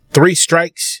3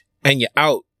 strikes and you're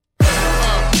out.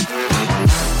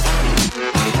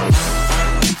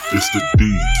 It's the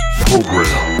D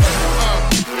program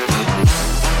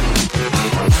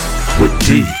with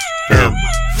DMT.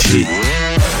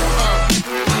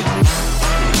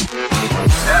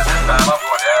 At this time, I'm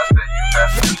going to ask that you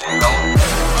fasten your seatbelt.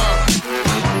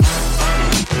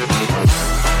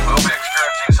 We'll be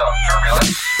experiencing some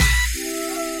turbulence.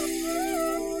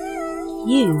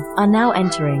 You are now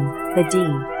entering the D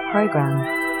program.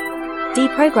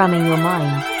 Deprogramming your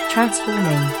mind,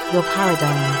 transforming your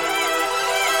paradigm.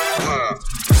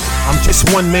 I'm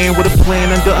just one man with a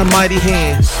plan under a mighty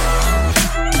hand.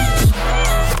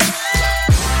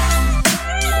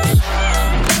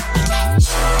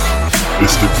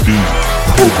 It's the D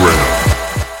program.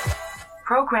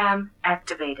 Program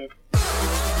activated.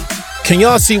 Can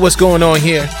y'all see what's going on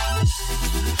here?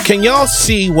 Can y'all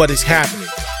see what is happening?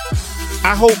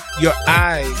 I hope your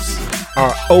eyes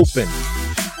are open.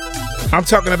 I'm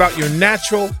talking about your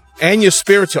natural and your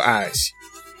spiritual eyes.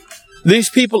 These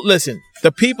people, listen,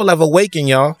 the people have awakened,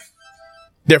 y'all.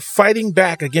 They're fighting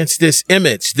back against this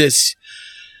image, this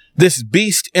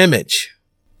beast image.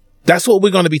 That's what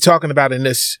we're going to be talking about in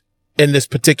this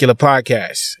particular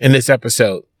podcast, in this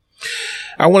episode.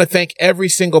 I want to thank every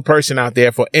single person out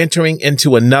there for entering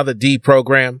into another D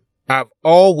program. I've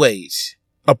always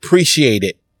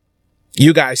appreciated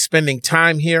you guys spending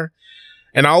time here.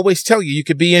 And I always tell you, you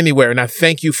could be anywhere. And I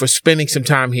thank you for spending some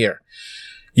time here.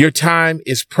 Your time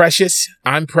is precious.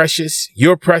 I'm precious.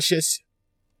 You're precious.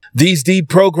 These D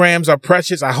programs are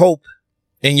precious. I hope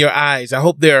in your eyes. I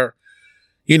hope they're,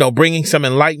 bringing some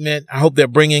enlightenment. I hope they're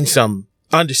bringing some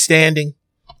understanding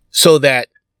so that,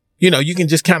 you can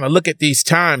just kind of look at these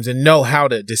times and know how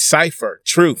to decipher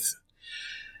truth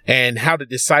and how to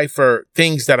decipher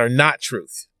things that are not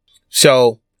truth.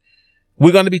 So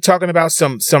we're going to be talking about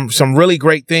some really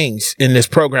great things in this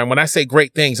program. When I say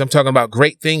great things, I'm talking about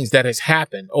great things that has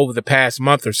happened over the past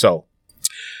month or so.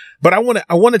 But I want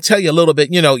to tell you a little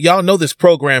bit, y'all know this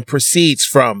program proceeds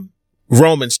from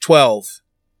Romans 12,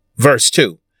 verse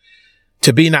 2.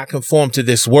 To be not conformed to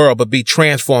this world, but be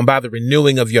transformed by the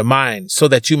renewing of your mind, so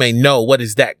that you may know what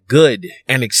is that good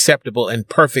and acceptable and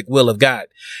perfect will of God.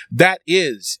 That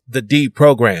is the D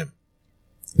program.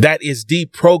 That is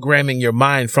deprogramming your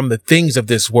mind from the things of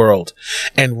this world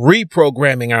and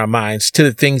reprogramming our minds to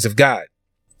the things of God.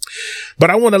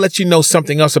 But I want to let you know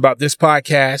something else about this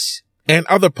podcast and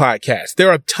other podcasts.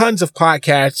 There are tons of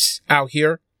podcasts out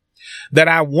here that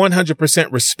I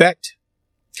 100% respect.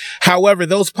 However,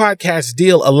 those podcasts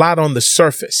deal a lot on the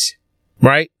surface,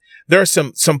 right? There are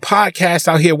some podcasts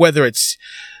out here, whether it's,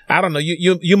 I don't know,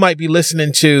 you might be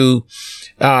listening to,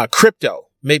 crypto.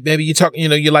 Maybe you talk,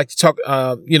 you like to talk,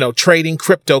 trading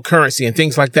cryptocurrency and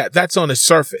things like that. That's on the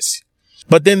surface.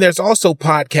 But then there's also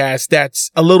podcasts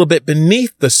that's a little bit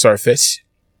beneath the surface.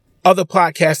 Other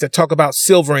podcasts that talk about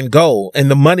silver and gold and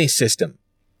the money system.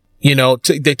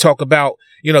 They talk about,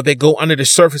 they go under the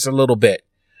surface a little bit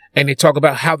and they talk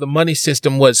about how the money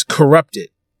system was corrupted.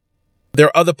 There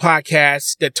are other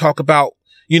podcasts that talk about,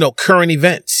 current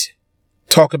events,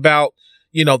 talk about,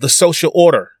 the social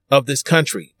order of this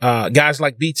country. Guys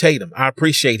like B. Tatum. I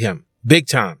appreciate him big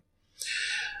time.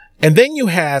 And then you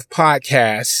have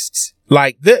podcasts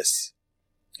like this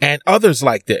and others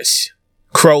like this.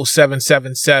 Crow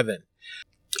 777,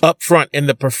 Upfront in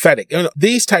the Prophetic.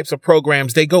 These types of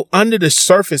programs, they go under the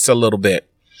surface a little bit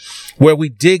where we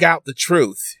dig out the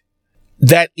truth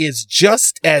that is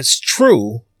just as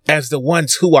true as the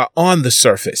ones who are on the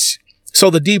surface.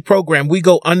 So the D program, we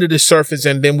go under the surface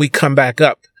and then we come back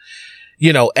up,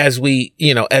 as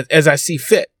I see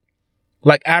fit.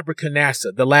 Like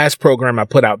Abracanasa, the last program I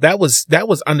put out, that was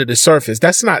under the surface.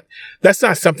 That's not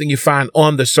something you find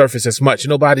on the surface as much.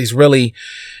 Nobody's really,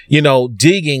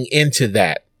 digging into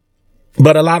that.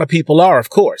 But a lot of people are, of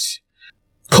course.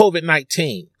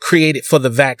 COVID-19 created for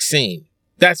the vaccine.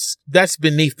 That's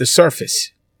beneath the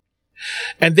surface.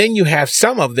 And then you have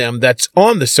some of them that's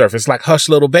on the surface, like Hush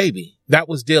Little Baby. That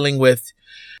was dealing with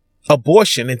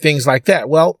abortion and things like that.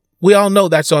 Well, we all know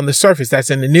that's on the surface.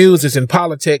 That's in the news, it's in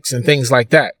politics and things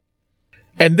like that.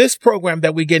 And this program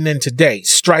that we're getting in today,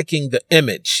 Striking the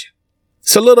Image,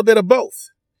 it's a little bit of both.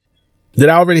 Did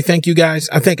I already thank you guys?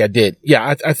 I think I did.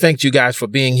 Yeah, I thanked you guys for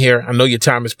being here. I know your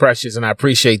time is precious and I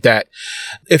appreciate that.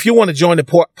 If you want to join the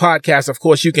podcast, of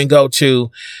course, you can go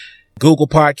to Google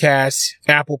Podcasts,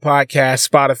 Apple Podcasts,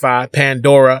 Spotify,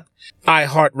 Pandora,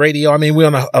 iHeartRadio. I mean,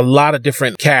 we're on a lot of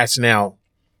different casts now.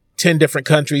 10 different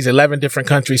countries, 11 different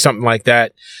countries, something like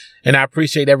that. And I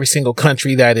appreciate every single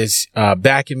country that is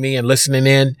backing me and listening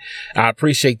in. I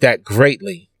appreciate that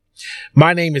greatly.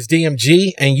 My name is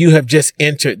DMG, and you have just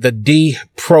entered the D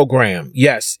program.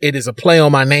 Yes, it is a play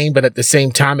on my name, but at the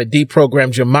same time, it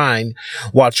deprograms your mind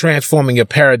while transforming your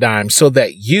paradigm so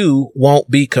that you won't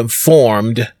be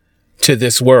conformed to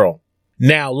this world.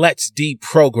 Now let's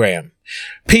deprogram.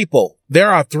 People,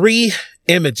 there are 3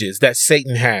 images that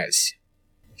Satan has.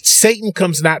 Satan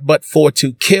comes not but for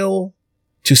to kill,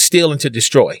 to steal, and to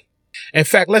destroy. In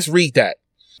fact, let's read that.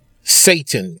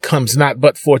 Satan comes not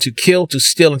but for to kill, to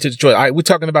steal, and to destroy. All right, we're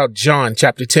talking about John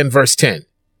chapter 10, verse 10.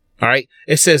 All right,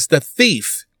 it says the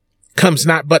thief comes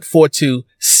not but for to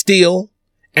steal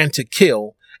and to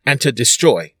kill and to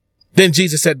destroy. Then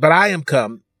Jesus said, but I am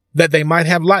come that they might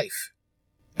have life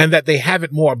and that they have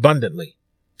it more abundantly.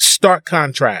 Stark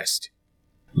contrast,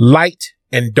 light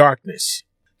and darkness,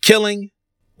 killing,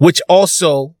 which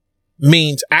also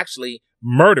means actually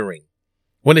murdering.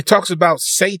 When it talks about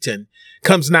Satan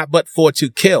comes not but for to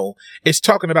kill, it's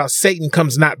talking about Satan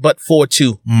comes not but for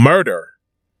to murder,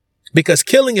 because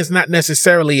killing is not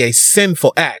necessarily a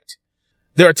sinful act.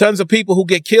 There are tons of people who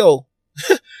get killed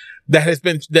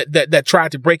that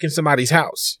tried to break in somebody's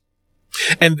house.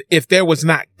 And if there was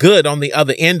not good on the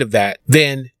other end of that,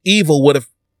 then evil would have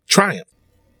triumphed.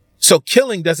 So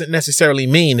killing doesn't necessarily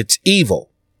mean it's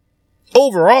evil.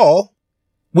 Overall,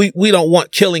 we don't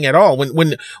want killing at all.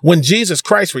 When Jesus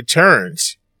Christ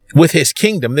returns with his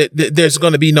kingdom, there's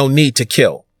going to be no need to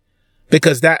kill,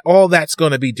 because all that's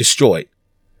going to be destroyed.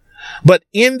 But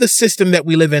in the system that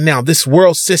we live in now, this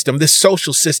world system, this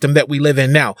social system that we live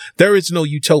in now, there is no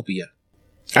utopia.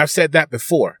 I've said that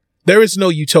before. There is no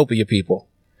utopia, people.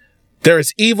 There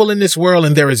is evil in this world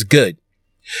and there is good.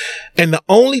 And the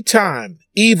only time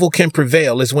evil can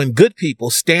prevail is when good people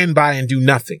stand by and do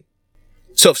nothing.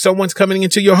 So if someone's coming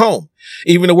into your home,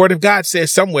 even the word of God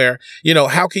says somewhere,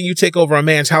 how can you take over a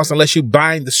man's house unless you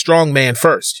bind the strong man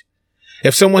first?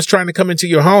 If someone's trying to come into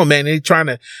your home, man, and they're trying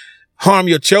to harm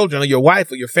your children or your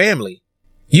wife or your family,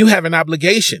 you have an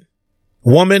obligation,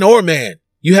 woman or man,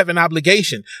 you have an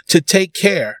obligation to take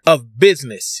care of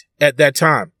business at that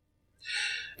time.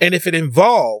 And if it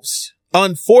involves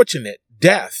unfortunate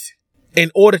death in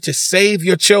order to save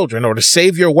your children or to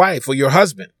save your wife or your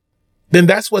husband, then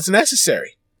that's what's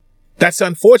necessary. That's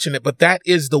unfortunate, but that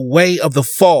is the way of the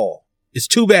fall. It's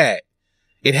too bad.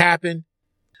 It happened.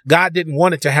 God didn't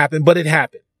want it to happen, but it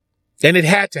happened. And it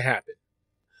had to happen.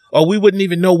 Or we wouldn't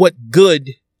even know what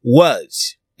good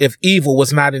was if evil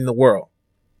was not in the world.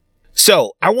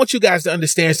 So I want you guys to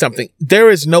understand something. There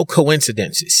is no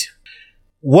coincidences.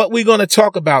 What we're going to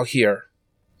talk about here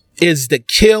is the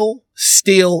kill,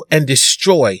 steal, and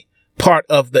destroy part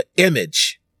of the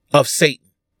image of Satan.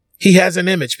 He has an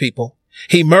image, people.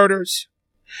 He murders,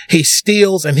 he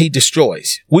steals, and he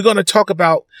destroys. We're going to talk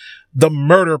about the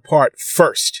murder part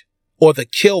first, or the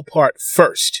kill part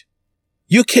first.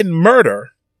 You can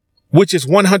murder, which is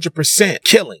 100%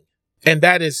 killing, and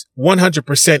that is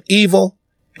 100% evil.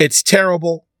 It's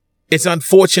terrible. It's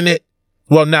unfortunate.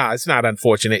 Well, it's not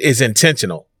unfortunate. It's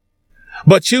intentional.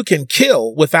 But you can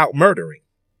kill without murdering.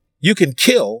 You can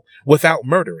kill without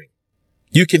murdering.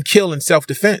 You can kill in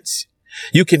self-defense.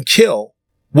 You can kill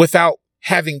without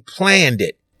having planned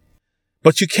it,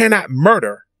 but you cannot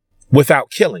murder without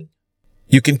killing.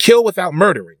 You can kill without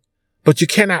murdering, but you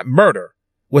cannot murder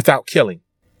without killing.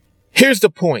 Here's the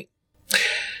point.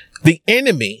 The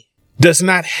enemy does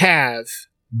not have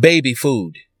baby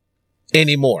food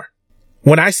anymore.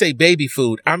 When I say baby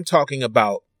food, I'm talking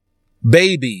about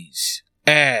babies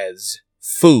as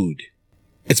food.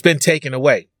 It's been taken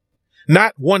away.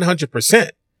 Not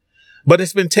 100%. But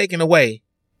it's been taken away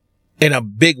in a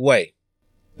big way.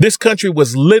 This country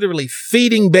was literally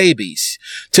feeding babies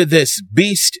to this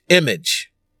beast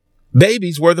image.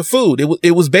 Babies were the food.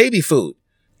 It was baby food.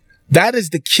 That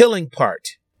is the killing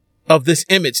part of this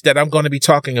image that I'm going to be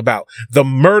talking about. The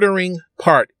murdering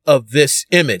part of this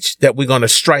image that we're going to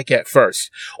strike at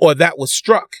first, or that was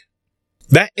struck.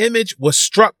 That image was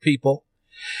struck, people.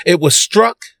 It was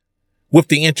struck with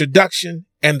the introduction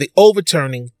and the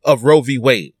overturning of Roe v.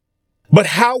 Wade. But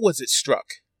how was it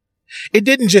struck? It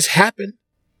didn't just happen.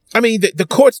 I mean, the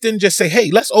courts didn't just say,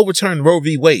 hey, let's overturn Roe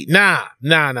v. Wade. Nah,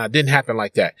 it didn't happen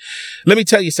like that. Let me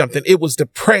tell you something. It was the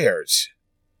prayers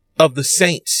of the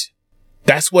saints.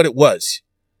 That's what it was.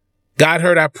 God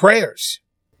heard our prayers.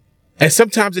 And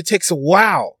sometimes it takes a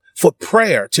while for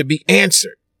prayer to be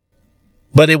answered.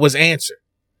 But it was answered.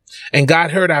 And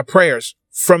God heard our prayers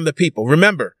from the people.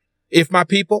 Remember, if my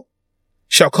people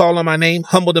shall call on my name,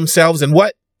 humble themselves, and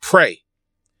what? Pray.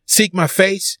 Seek my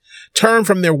face, turn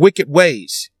from their wicked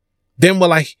ways. Then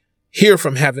will I hear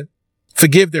from heaven,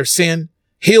 forgive their sin,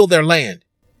 heal their land.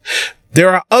 There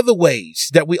are other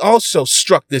ways that we also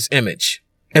struck this image.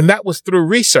 And that was through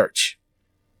research,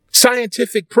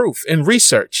 scientific proof and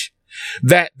research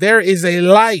that there is a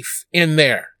life in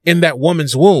there, in that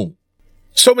woman's womb.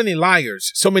 So many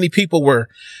liars, so many people were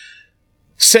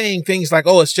saying things like,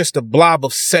 oh, it's just a blob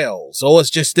of cells. Oh, it's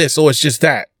just this. Oh, it's just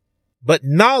that. But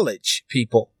knowledge,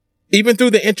 people, even through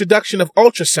the introduction of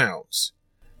ultrasounds,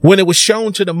 when it was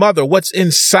shown to the mother what's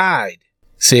inside,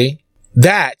 see,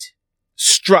 that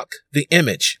struck the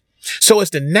image. So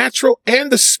it's the natural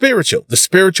and the spiritual,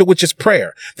 which is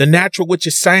prayer, the natural, which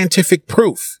is scientific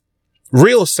proof,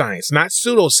 real science, not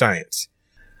pseudoscience,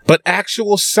 but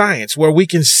actual science where we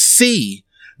can see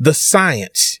the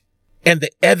science and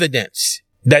the evidence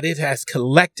that it has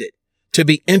collected to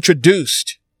be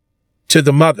introduced to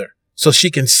the mother so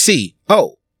she can see,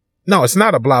 oh, no, it's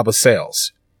not a blob of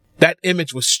cells. That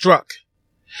image was struck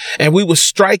and we were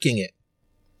striking it.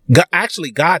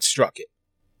 God struck it,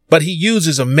 but he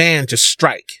uses a man to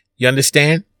strike. You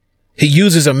understand? He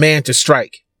uses a man to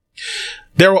strike.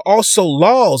 There were also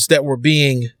laws that were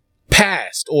being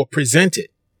passed or presented.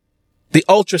 The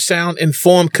Ultrasound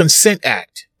Informed Consent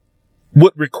Act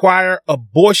would require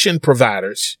abortion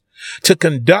providers to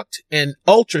conduct an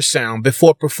ultrasound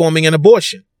before performing an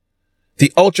abortion.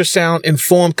 The Ultrasound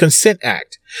Informed Consent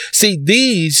Act. See,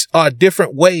 these are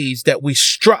different ways that we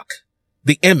struck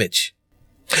the image.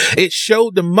 It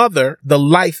showed the mother the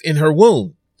life in her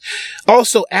womb.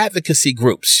 Also, advocacy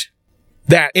groups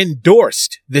that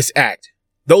endorsed this act.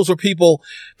 Those were people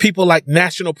like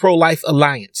National Pro-Life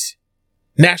Alliance,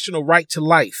 National Right to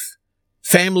Life,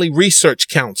 Family Research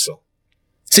Council.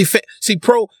 See,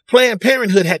 Planned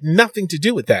Parenthood had nothing to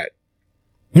do with that.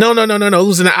 No. It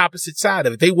was on the opposite side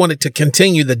of it. They wanted to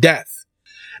continue the death.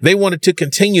 They wanted to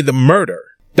continue the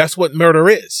murder. That's what murder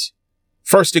is.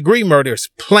 First degree murder is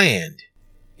planned.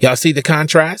 Y'all see the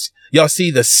contrast? Y'all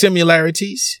see the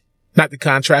similarities? Not the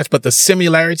contrast, but the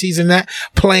similarities in that.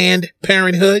 Planned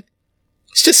Parenthood.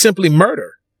 It's just simply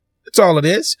murder. That's all it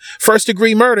is. First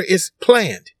degree murder is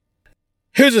planned.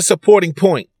 Here's a supporting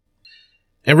point.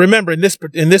 And remember, in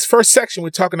this first section,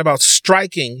 we're talking about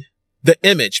striking the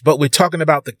image, but we're talking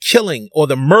about the killing or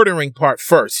the murdering part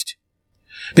first.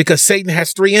 Because Satan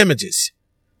has three images: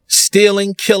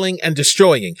 stealing, killing, and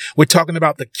destroying. We're talking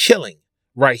about the killing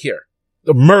right here,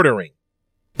 the murdering.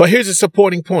 But here's a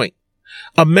supporting point.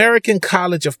 American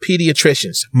College of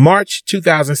Pediatricians, March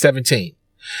 2017.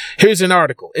 Here's an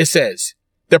article. It says,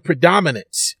 the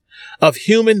predominance of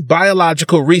human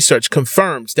biological research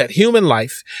confirms that human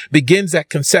life begins at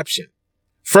conception.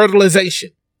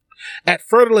 Fertilization. At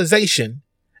fertilization,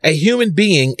 a human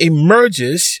being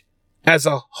emerges as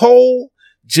a whole,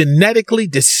 genetically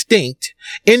distinct,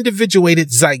 individuated,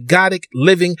 zygotic,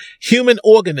 living human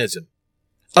organism,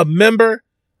 a member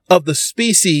of the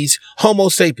species Homo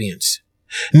sapiens,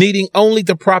 needing only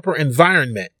the proper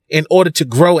environment in order to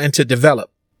grow and to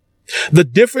develop. The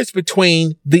difference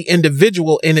between the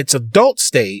individual in its adult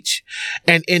stage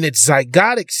and in its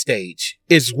zygotic stage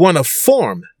is one of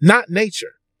form, not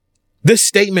nature. This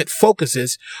statement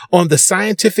focuses on the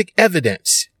scientific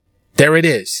evidence. There it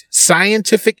is.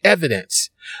 Scientific evidence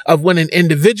of when an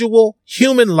individual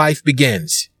human life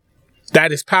begins.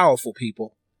 That is powerful,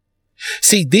 people.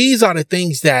 See, these are the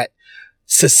things that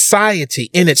society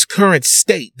in its current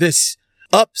state, this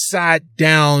upside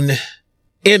down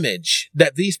image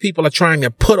that these people are trying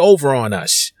to put over on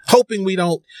us, hoping we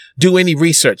don't do any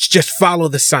research, just follow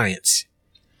the science.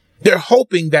 They're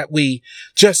hoping that we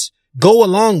just go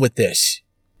along with this.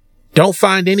 Don't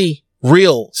find any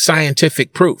real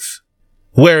scientific proof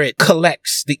where it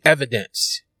collects the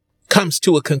evidence, comes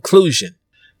to a conclusion,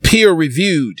 peer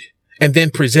reviewed, and then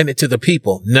presented to the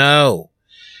people. No.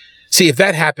 See, if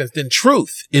that happens, then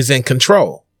truth is in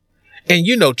control. And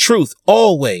you know, truth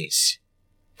always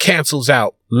cancels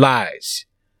out lies,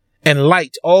 and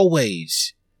light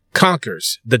always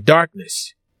conquers the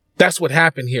darkness. That's what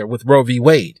happened here with Roe v.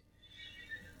 Wade.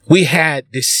 We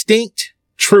had distinct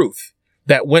truth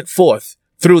that went forth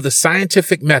through the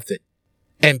scientific method,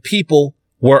 and people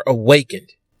were awakened.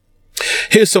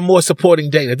 Here's some more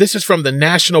supporting data. This is from the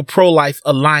National Pro-Life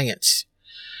Alliance,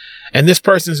 and this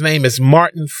person's name is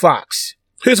Martin Fox.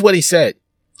 Here's what he said.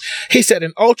 He said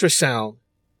an ultrasound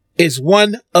is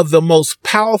one of the most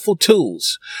powerful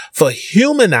tools for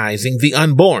humanizing the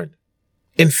unborn.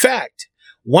 In fact,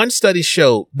 one study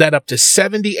showed that up to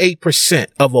 78%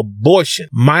 of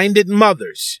abortion-minded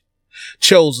mothers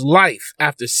chose life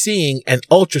after seeing an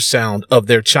ultrasound of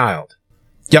their child.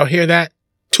 Y'all hear that?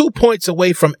 2 points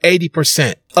away from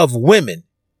 80% of women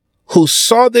who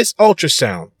saw this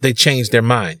ultrasound, they changed their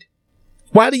mind.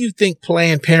 Why do you think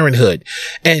Planned Parenthood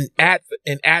and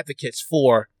advocates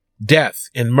for death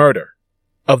and murder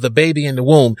of the baby in the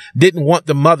womb didn't want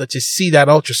the mother to see that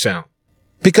ultrasound.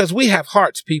 Because we have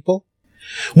hearts, people.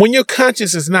 When your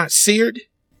conscience is not seared,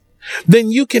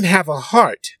 then you can have a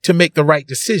heart to make the right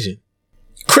decision.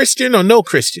 Christian or no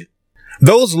Christian,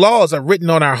 those laws are written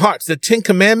on our hearts. The 10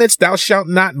 Commandments, thou shalt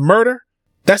not murder,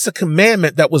 that's a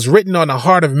commandment that was written on the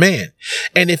heart of man.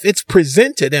 And if it's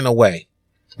presented in a way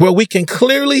where we can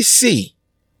clearly see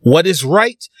what is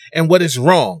right and what is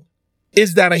wrong,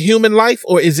 is that a human life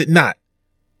or is it not?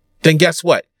 Then guess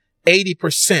what?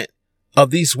 80% of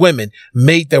these women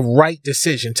made the right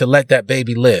decision to let that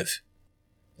baby live.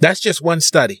 That's just one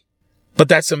study, but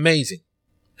that's amazing.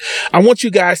 I want you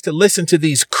guys to listen to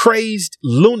these crazed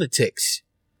lunatics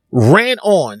rant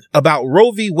on about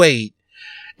Roe v. Wade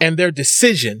and their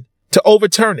decision to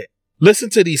overturn it. Listen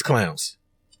to these clowns.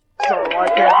 God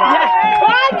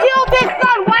killed his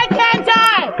son. Why can't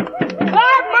I?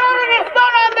 God murdered his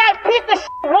son on that piece of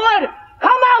wood.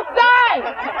 Come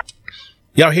outside.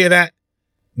 Y'all hear that?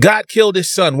 God killed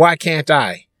his son. Why can't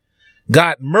I?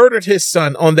 God murdered his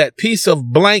son on that piece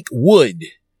of blank wood.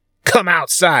 Come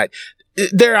outside.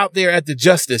 They're out there at the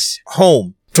justice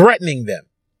home threatening them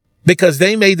because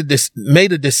they made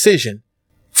a decision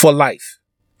for life.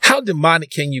 How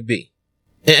demonic can you be?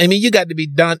 I mean, you got to be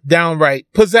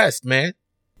downright possessed, man.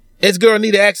 This girl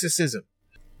need an exorcism.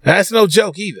 That's no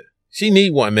joke either. She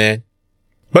need one, man.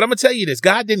 But I'm going to tell you this.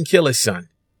 God didn't kill his son.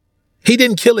 He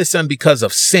didn't kill his son because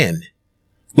of sin,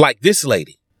 like this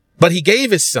lady. But he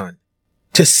gave his son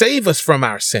to save us from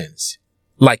our sins,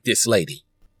 like this lady.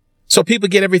 So people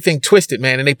get everything twisted,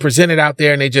 man, and they present it out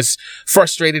there and they just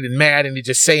frustrated and mad and they're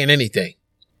just saying anything.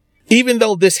 Even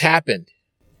though this happened,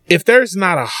 if there's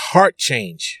not a heart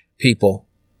change, people,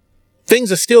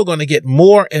 things are still going to get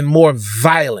more and more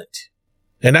violent.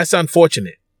 And that's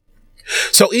unfortunate.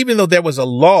 So even though there was a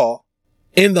law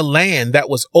in the land that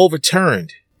was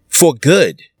overturned for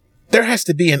good, there has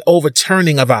to be an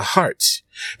overturning of our hearts.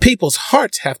 People's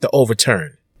hearts have to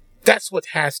overturn. That's what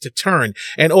has to turn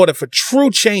in order for true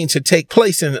change to take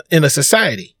place in a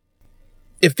society.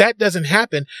 If that doesn't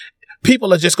happen,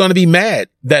 people are just going to be mad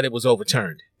that it was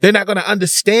overturned. They're not going to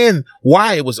understand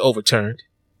why it was overturned.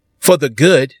 For the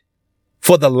good,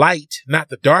 for the light, not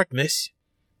the darkness.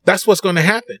 That's what's going to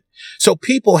happen. So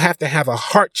people have to have a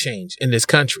heart change in this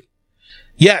country.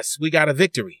 Yes, we got a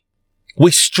victory.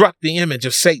 We struck the image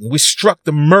of Satan. We struck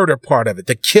the murder part of it,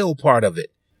 the kill part of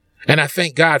it. And I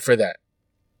thank God for that.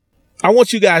 I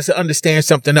want you guys to understand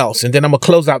something else. And then I'm going to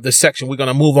close out this section. We're going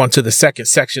to move on to the second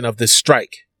section of this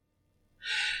strike.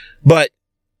 But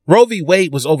Roe v.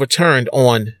 Wade was overturned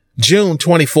on June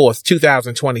 24th,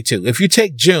 2022. If you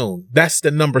take June, that's the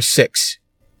number 6,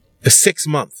 the 6th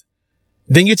month.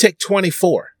 Then you take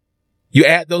 24. You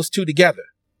add those two together.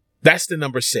 That's the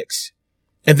number 6.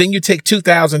 And then you take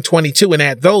 2022 and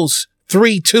add those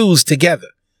 3 2s together.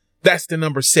 That's the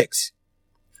number 6.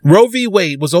 Roe v.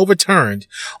 Wade was overturned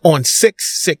on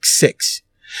 666.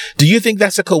 Do you think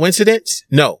that's a coincidence?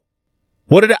 No.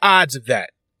 What are the odds of that?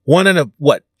 1 in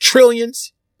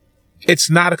trillions?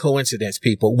 It's not a coincidence,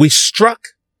 people. We struck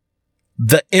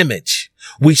the image.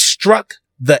 We struck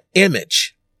the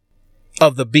image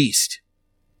of the beast.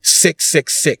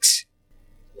 666.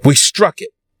 We struck it.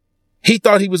 He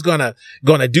thought he was gonna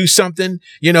do something,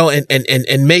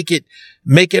 and make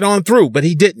it on through, but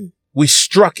he didn't. We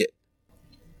struck it.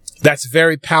 That's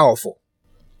very powerful.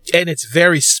 And it's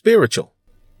very spiritual.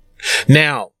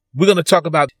 Now, we're going to talk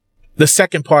about the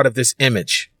second part of this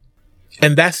image.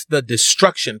 And that's the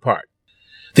destruction part.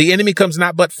 The enemy comes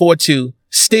not but for to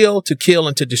steal, to kill,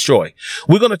 and to destroy.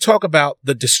 We're going to talk about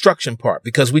the destruction part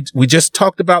because we just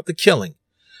talked about the killing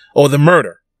or the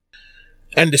murder.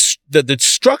 And the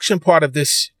destruction part of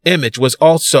this image was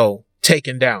also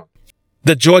taken down.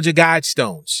 The Georgia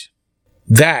Guidestones,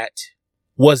 that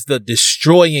was the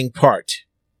destroying part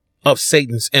of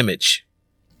Satan's image.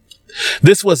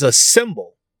 This was a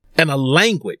symbol and a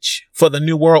language for the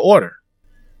New World Order.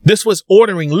 This was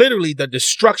ordering literally the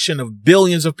destruction of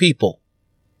billions of people.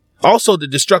 Also the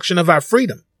destruction of our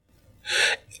freedom.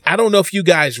 I don't know if you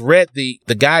guys read the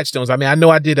Guidestones. I mean, I know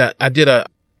I did a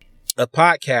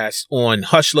podcast on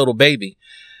Hush Little Baby,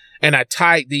 and I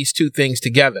tied these two things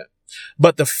together.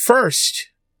 But the first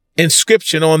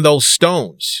inscription on those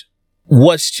stones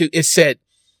it said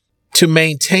to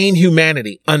maintain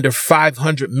humanity under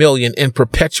 500 million in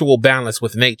perpetual balance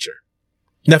with nature.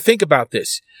 Now think about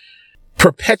this.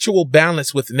 Perpetual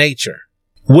balance with nature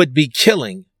would be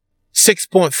killing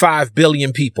 6.5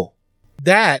 billion people.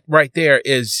 That right there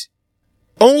is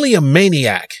only a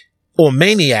maniac or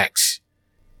maniacs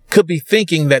could be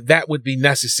thinking that would be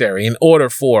necessary in order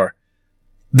for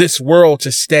this world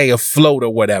to stay afloat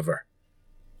or whatever.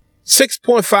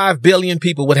 6.5 billion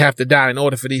people would have to die in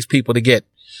order for these people to get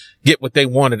what they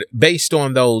wanted based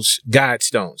on those guide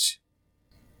stones.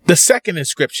 The second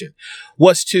inscription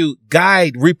was to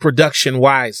guide reproduction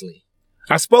wisely.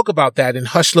 I spoke about that in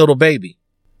Hush Little Baby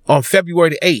on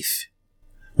February the 8th,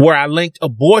 where I linked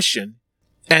abortion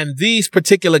and these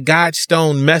particular guide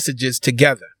stone messages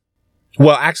together.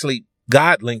 Well, actually,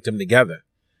 God linked them together.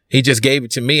 He just gave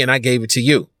it to me and I gave it to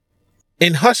you.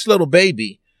 In Hush Little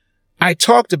Baby, I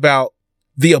talked about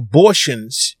the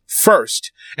abortions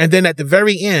first, and then at the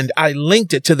very end, I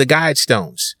linked it to the guide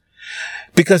stones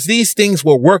because these things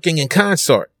were working in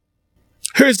concert.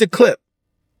 Here's the clip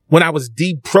when I was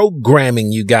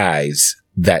deprogramming you guys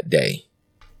that day.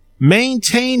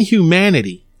 Maintain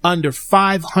humanity under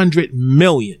 500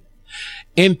 million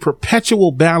in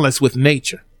perpetual balance with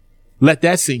nature. Let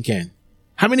that sink in.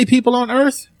 How many people on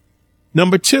earth?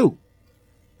 Number 2,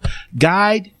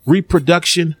 guide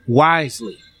reproduction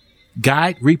wisely.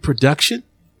 Guide reproduction?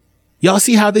 Y'all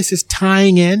see how this is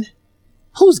tying in?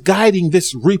 Who's guiding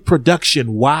this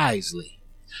reproduction wisely?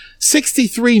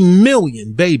 63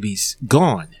 million babies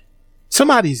gone.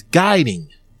 Somebody's guiding.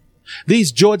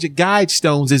 These Georgia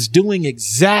Guidestones is doing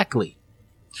exactly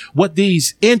what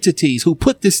these entities who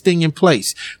put this thing in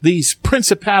place, these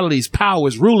principalities,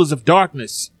 powers, rulers of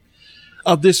darkness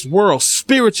of this world,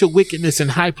 spiritual wickedness in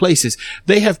high places,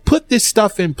 they have put this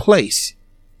stuff in place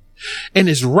and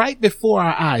it's right before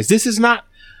our eyes. This is not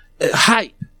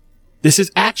hype. This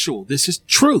is actual. This is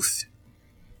truth.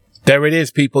 There it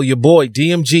is, people. Your boy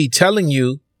DMG telling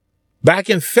you back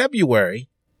in February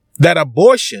that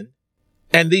abortion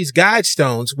and these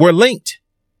guidestones were linked.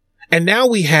 And now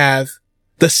we have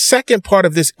the second part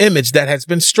of this image that has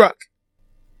been struck.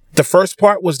 The first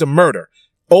part was the murder,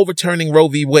 overturning Roe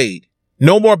v. Wade.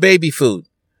 No more baby food,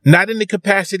 not in the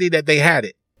capacity that they had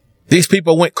it. These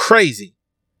people went crazy.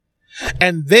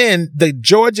 And then the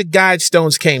Georgia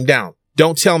Guidestones came down.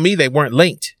 Don't tell me they weren't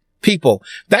linked. People,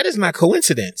 that is not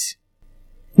coincidence.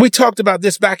 We talked about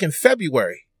this back in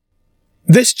February.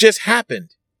 This just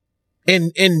happened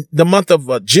in the month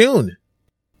of June.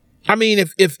 I mean,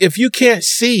 if you can't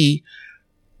see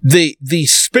the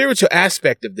spiritual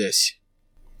aspect of this,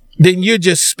 then you're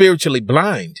just spiritually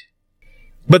blind.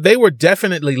 But they were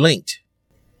definitely linked.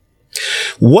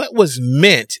 What was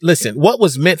meant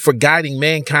for guiding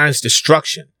mankind's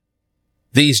destruction?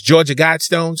 These Georgia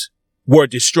Guidestones were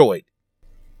destroyed.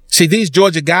 See, these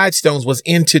Georgia Guidestones was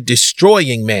into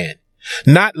destroying man,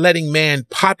 not letting man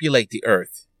populate the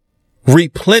earth,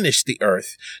 replenish the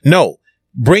earth. No,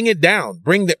 bring it down,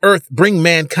 bring the earth, bring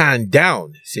mankind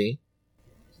down. See,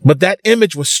 but that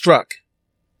image was struck.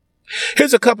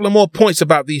 Here's a couple of more points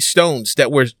about these stones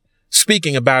that we're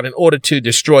speaking about in order to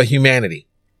destroy humanity.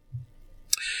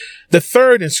 The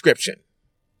third inscription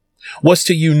was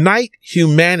to unite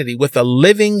humanity with a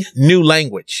living new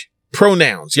language.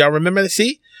 Pronouns. Y'all remember that?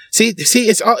 See,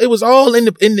 it was all in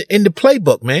the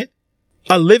playbook, man.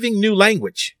 A living new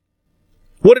language.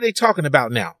 What are they talking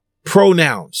about now?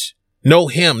 Pronouns. No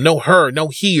him, no her, no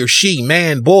he or she,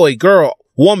 man, boy, girl,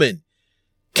 woman.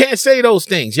 Can't say those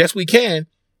things. Yes, we can,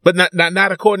 but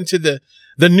not according to the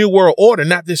New World Order,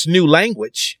 not this new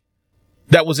language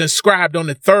that was inscribed on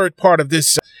the third part of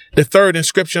this, the third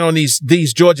inscription on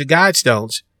these Georgia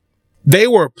Guidestones. They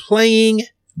were playing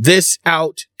this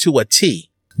out to a T.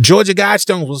 Georgia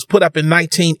Guidestones was put up in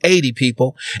 1980,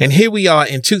 people. And here we are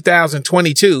in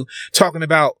 2022 talking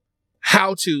about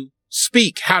how to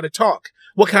speak, how to talk,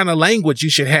 what kind of language you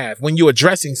should have when you're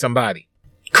addressing somebody.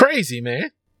 Crazy,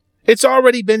 man. It's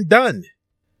already been done.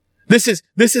 This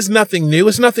is nothing new.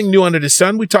 It's nothing new under the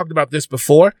sun. We talked about this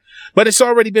before, but it's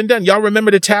already been done. Y'all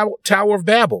remember the Tower of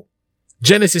Babel?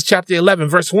 Genesis chapter 11,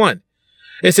 verse 1.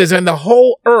 It says, and the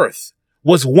whole earth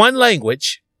was one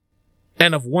language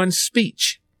and of one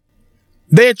speech.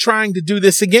 They're trying to do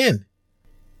this again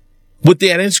with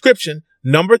that inscription,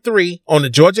 number 3 on the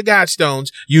Georgia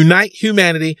Guidestones, unite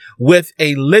humanity with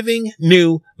a living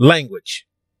new language.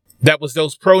 That was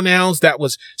those pronouns. That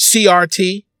was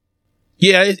CRT.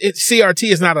 Yeah,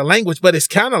 CRT is not a language, but it's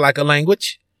kind of like a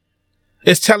language.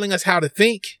 It's telling us how to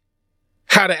think,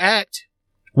 how to act,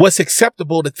 what's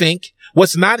acceptable to think,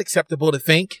 what's not acceptable to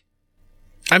think.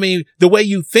 I mean, the way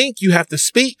you think, you have to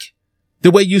speak. The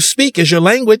way you speak is your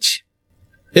language.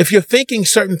 If you're thinking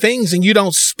certain things and you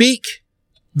don't speak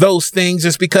those things,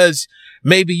 it's because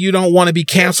maybe you don't want to be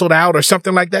canceled out or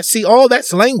something like that. See, all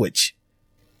that's language.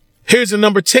 Here's the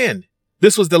number 10.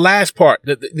 This was the last part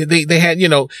that they had,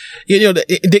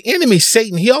 the enemy,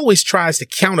 Satan, he always tries to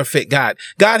counterfeit God.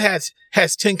 God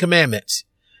has 10 commandments.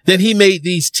 Then he made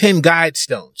these 10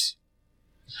 guidestones.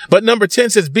 But number 10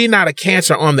 says, be not a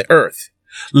cancer on the earth.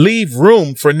 Leave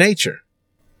room for nature.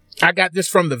 I got this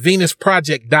from the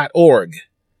venusproject.org.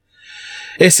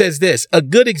 It says this: a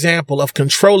good example of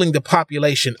controlling the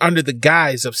population under the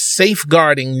guise of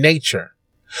safeguarding nature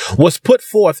was put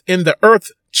forth in the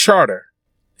Earth Charter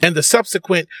and the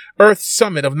subsequent Earth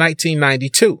Summit of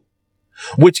 1992,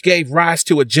 which gave rise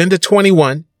to Agenda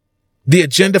 21, the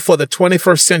agenda for the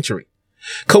 21st century.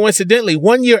 Coincidentally,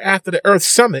 1 year after the Earth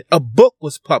Summit, a book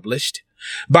was published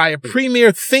by a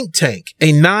premier think tank,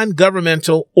 a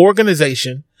non-governmental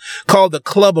organization called the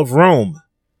Club of Rome.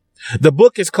 The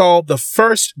book is called The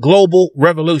First Global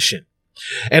Revolution.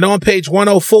 And on page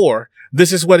 104,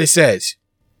 this is what it says: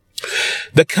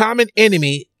 the common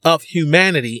enemy of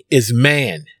humanity is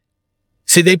man.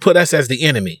 See, they put us as the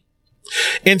enemy.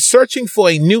 In searching for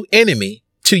a new enemy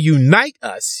to unite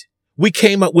us, we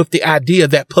came up with the idea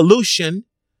that pollution,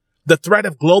 the threat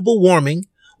of global warming,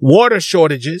 water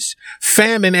shortages,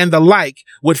 famine, and the like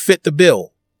would fit the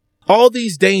bill. All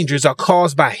these dangers are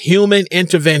caused by human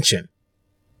intervention.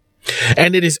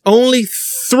 And it is only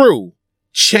through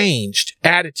changed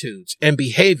attitudes and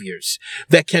behaviors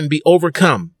that can be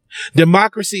overcome.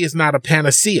 Democracy is not a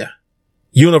panacea,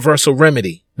 universal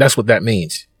remedy. That's what that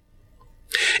means.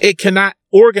 It cannot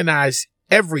organize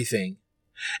everything,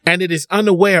 and it is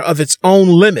unaware of its own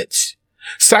limits.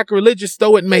 Sacrilegious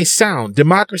though it may sound,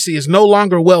 democracy is no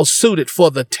longer well suited for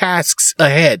the tasks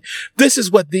ahead. This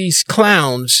is what these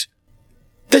clowns,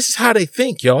 this is how they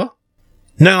think, y'all.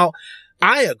 Now,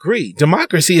 I agree,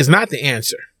 democracy is not the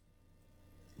answer,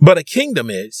 but a kingdom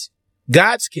is.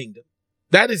 God's kingdom.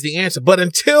 That is the answer. But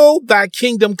until thy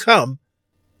kingdom come,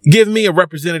 give me a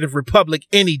representative republic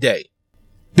any day,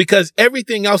 because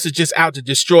everything else is just out to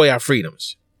destroy our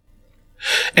freedoms.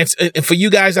 And for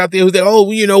you guys out there who say, oh,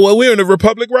 you know what, we're in a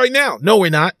republic right now. No, we're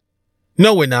not.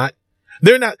 No, we're not.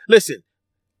 They're not. Listen,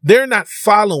 they're not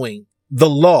following the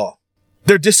law.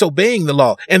 They're disobeying the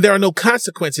law, and there are no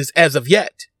consequences as of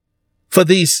yet for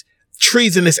these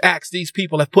treasonous acts these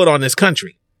people have put on this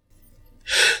country.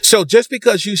 So just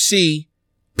because you see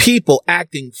people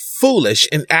acting foolish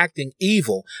and acting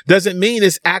evil doesn't mean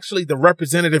it's actually the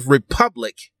representative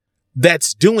republic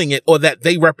that's doing it or that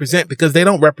they represent, because they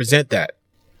don't represent that.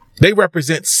 They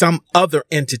represent some other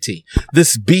entity,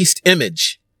 this beast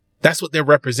image. That's what they're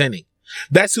representing.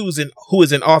 That's who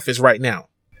is in office right now.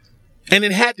 And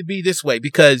it had to be this way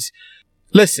because,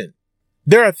 listen,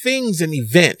 there are things and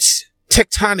events,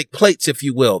 tectonic plates, if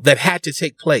you will, that had to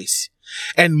take place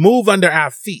and move under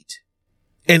our feet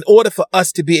in order for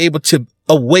us to be able to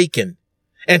awaken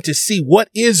and to see what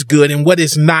is good and what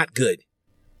is not good.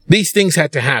 These things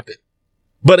had to happen.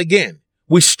 But again,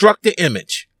 we struck the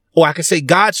image, or I could say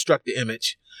God struck the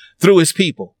image through his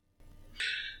people.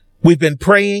 We've been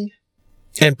praying,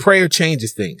 and prayer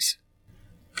changes things.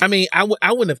 I mean, I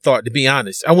wouldn't have thought, to be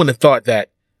honest, I wouldn't have thought that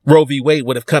Roe v. Wade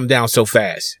would have come down so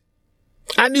fast.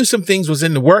 I knew some things was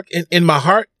in the work in my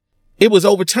heart. It was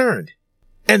overturned.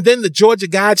 And then the Georgia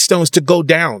Guidestones to go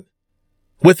down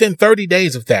within 30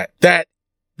 days of that. That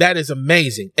is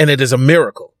amazing. And it is a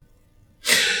miracle.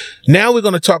 Now we're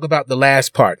going to talk about the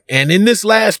last part. And in this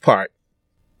last part,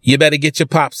 you better get your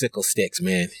popsicle sticks,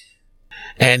 man.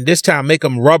 And this time make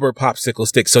them rubber popsicle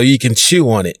sticks so you can chew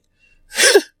on it.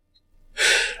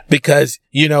 Because,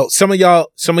 you know, some of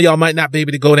y'all might not be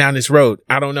able to go down this road.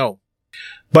 I don't know.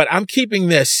 But I'm keeping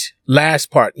this last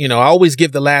part. You know, I always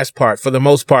give the last part, for the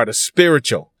most part, a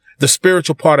spiritual. The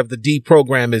spiritual part of the D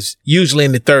program is usually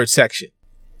in the third section.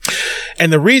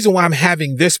 And the reason why I'm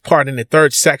having this part in the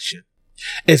third section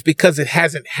is because it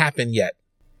hasn't happened yet.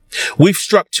 We've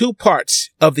struck two parts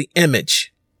of the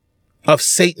image of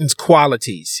Satan's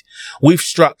qualities. We've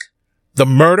struck the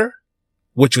murder,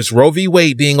 which was Roe v.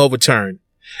 Wade being overturned,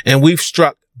 and we've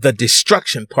struck the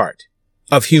destruction part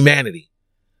of humanity,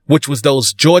 which was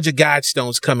those Georgia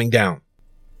Guidestones coming down.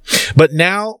 But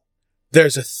now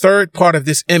there's a third part of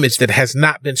this image that has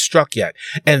not been struck yet,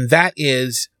 and that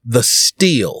is the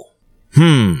steal.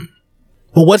 Well,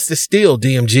 what's the steal,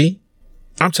 DMG?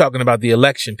 I'm talking about the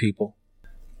election, people.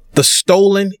 The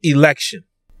stolen election.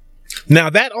 Now,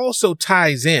 that also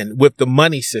ties in with the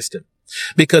money system,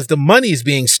 because the money is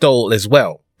being stolen as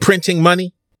well. Printing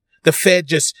money, the Fed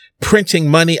just printing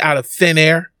money out of thin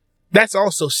air. That's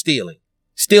also stealing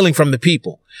from the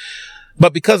people.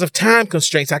 But because of time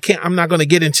constraints, I'm not going to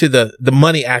get into the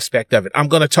money aspect of it. I'm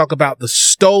going to talk about the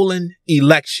stolen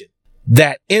election.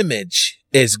 That image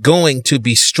is going to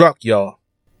be struck, y'all.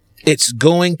 It's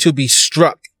going to be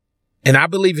struck. And I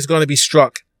believe it's going to be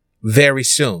struck very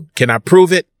soon. Can I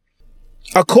prove it?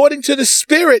 According to the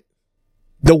Spirit,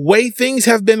 the way things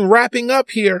have been wrapping up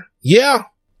here. Yeah,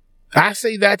 I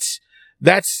say that's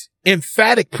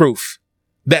emphatic proof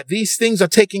that these things are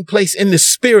taking place in the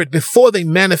spirit before they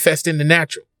manifest in the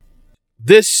natural.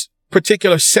 This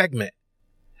particular segment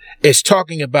is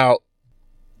talking about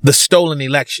the stolen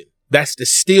election. That's the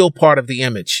steal part of the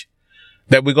image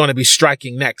that we're going to be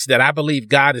striking next, that I believe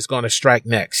God is going to strike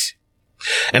next.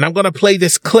 And I'm going to play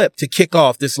this clip to kick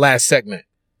off this last segment.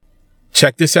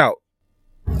 Check this out.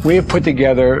 We have put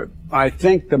together, I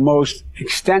think, the most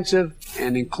extensive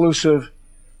and inclusive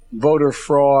voter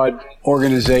fraud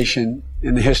organization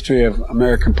in the history of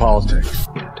American politics.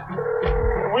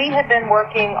 We have been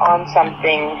working on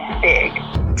something big.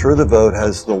 True the Vote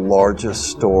has the largest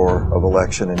store of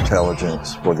election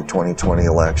intelligence for the 2020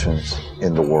 elections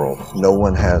in the world. No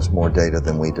one has more data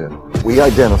than we do. We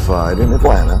identified in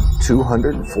Atlanta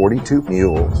 242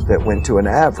 mules that went to an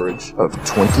average of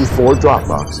 24 drop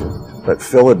boxes. But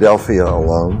Philadelphia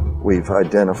alone, we've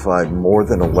identified more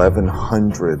than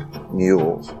 1,100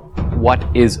 mules. What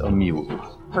is a mule?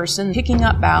 Person picking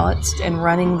up ballots and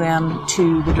running them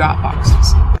to the drop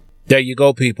boxes. There you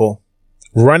go, people.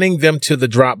 Running them to the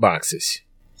drop boxes.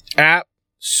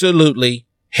 Absolutely,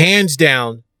 hands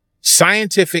down,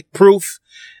 scientific proof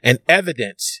and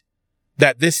evidence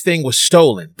that this thing was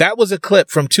stolen. That was a clip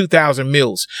from 2,000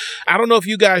 Mules. I don't know if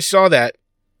you guys saw that,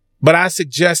 but I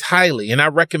suggest highly, and I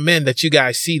recommend that you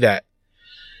guys see that.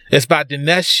 It's by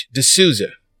Dinesh D'Souza.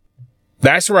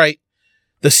 That's right.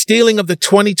 The stealing of the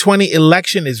 2020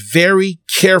 election is very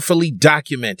carefully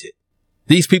documented.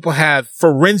 These people have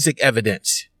forensic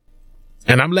evidence.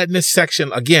 And I'm letting this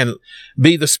section, again,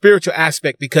 be the spiritual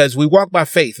aspect because we walk by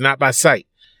faith, not by sight.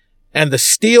 And the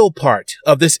steal part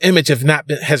of this image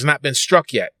has not been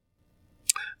struck yet.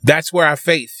 That's where our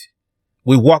faith,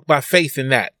 we walk by faith in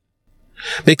that.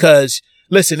 Because,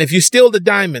 listen, if you steal the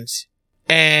diamonds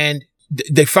and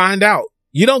they find out,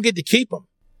 you don't get to keep them.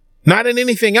 Not in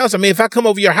anything else. I mean, if I come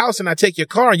over your house and I take your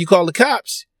car and you call the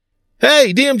cops,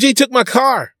 hey, DMG took my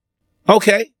car.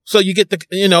 Okay. So you get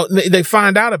they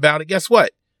find out about it. Guess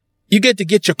what? You get to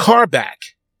get your car back.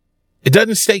 It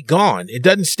doesn't stay gone. It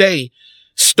doesn't stay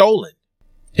stolen.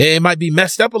 It might be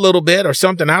messed up a little bit or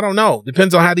something. I don't know.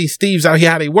 Depends on how these thieves out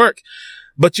here, how they work.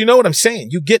 But you know what I'm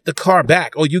saying? You get the car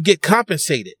back or you get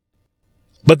compensated.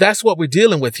 But that's what we're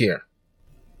dealing with here.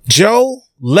 Joe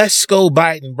Lesko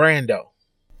Biden Brando.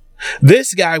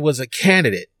 This guy was a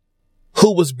candidate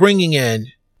who was bringing in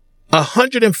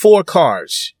 104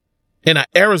 cars in an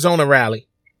Arizona rally.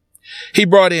 He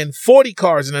brought in 40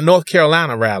 cars in a North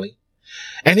Carolina rally.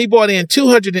 And he brought in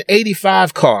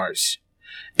 285 cars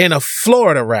in a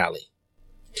Florida rally.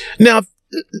 Now,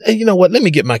 you know what? Let me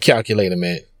get my calculator,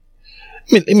 man.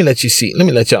 Let me let you see. Let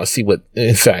me let y'all see what,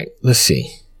 in fact, let's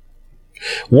see.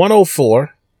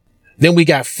 104. Then we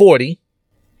got 40.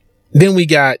 Then we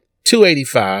got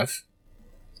 285.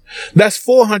 That's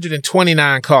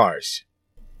 429 cars.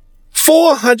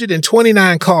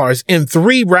 429 cars in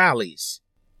 3 rallies.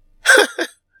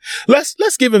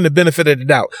 Let's give him the benefit of the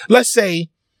doubt. Let's say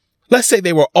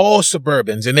they were all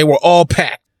Suburbans and they were all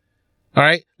packed. All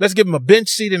right. Let's give him a bench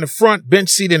seat in the front, bench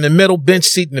seat in the middle, bench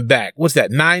seat in the back. What's that?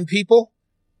 9 people?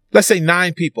 Let's say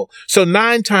 9 people. So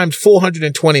 9 times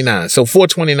 429. So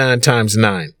 429 times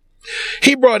 9.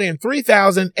 He brought in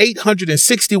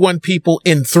 3,861 people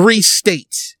in 3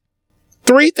 states.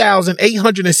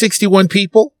 3,861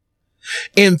 people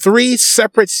in 3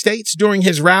 separate states during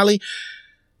his rally.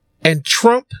 And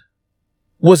Trump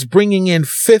was bringing in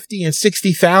 50 and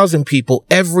 60,000 people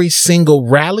every single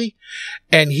rally.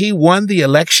 And he won the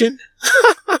election.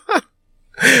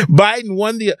 Biden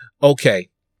won okay.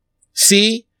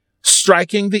 See,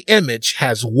 striking the image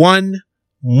has one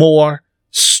more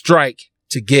strike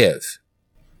to give.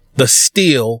 The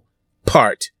steal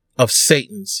part of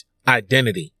Satan's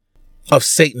identity, of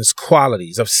Satan's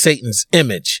qualities, of Satan's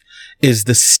image is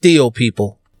the steal,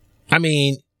 people. I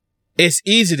mean, it's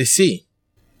easy to see.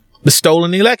 The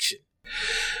stolen election.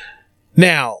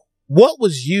 Now, what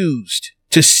was used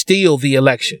to steal the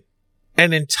election?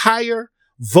 An entire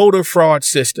voter fraud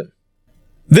system.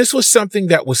 This was something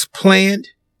that was planned,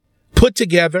 put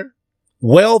together,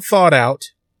 well thought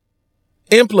out,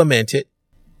 implemented.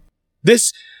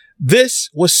 This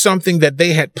was something that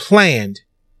they had planned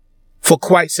for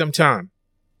quite some time.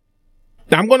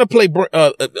 Now I'm going to play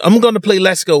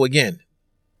Let's Go again.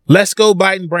 Let's Go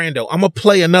Biden Brando. I'm going to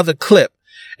play another clip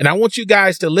and I want you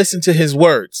guys to listen to his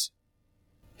words.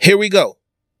 Here we go.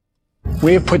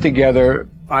 We have put together,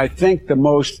 I think, the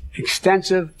most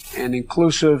extensive and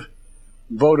inclusive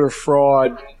voter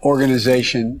fraud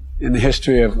organization in the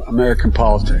history of American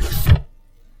politics.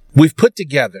 We've put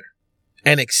together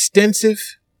the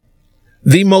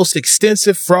most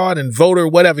extensive fraud and voter,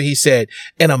 whatever he said,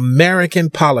 in American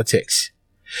politics.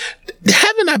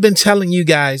 Haven't I been telling you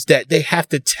guys that they have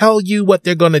to tell you what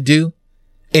they're going to do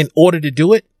in order to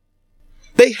do it?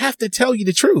 They have to tell you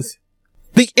the truth.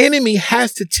 The enemy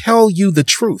has to tell you the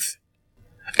truth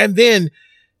and then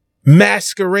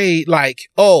masquerade like,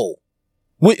 oh,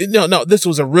 no, this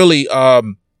was a really,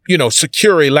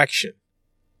 secure election.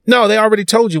 No, they already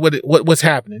told you what's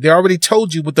happening. They already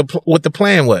told you what the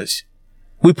plan was.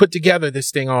 We put together this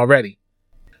thing already.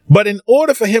 But in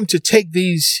order for them to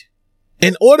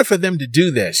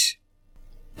do this,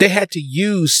 they had to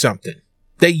use something.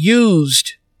 They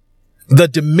used the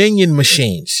Dominion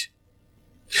machines.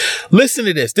 Listen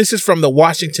to this. This is from the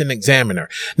Washington Examiner.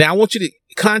 Now, I want you to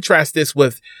contrast this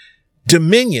with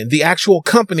Dominion. The actual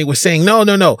company was saying,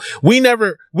 no, we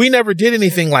never did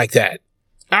anything like that.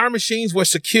 Our machines were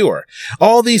secure.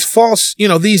 All these false,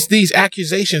 these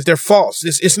accusations, they're false.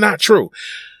 It's not true.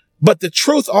 But the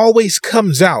truth always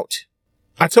comes out.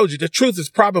 I told you the truth is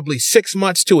probably 6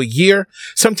 months to a year,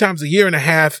 sometimes a year and a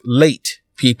half late,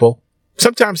 people,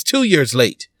 sometimes 2 years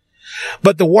late.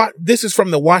 But this is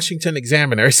from the Washington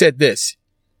Examiner. It said this: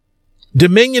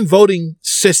 Dominion Voting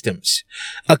Systems,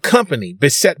 a company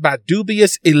beset by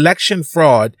dubious election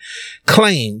fraud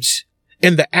claims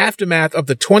in the aftermath of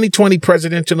the 2020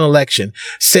 presidential election,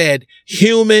 said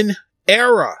human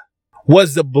error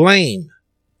was the blame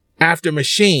after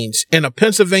machines in a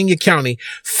Pennsylvania county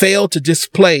failed to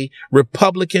display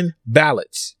Republican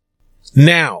ballots.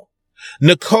 Now,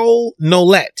 Nicole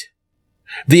Nolet,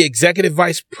 the executive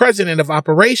vice president of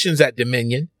operations at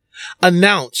Dominion,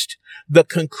 announced the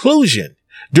conclusion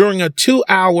during a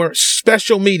 2-hour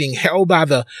special meeting held by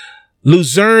the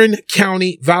Luzerne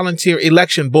County Volunteer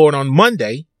Election Board on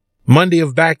Monday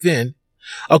of back then.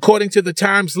 According to the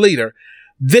Times Leader,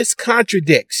 this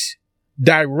contradicts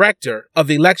Director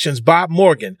of Elections Bob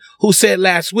Morgan, who said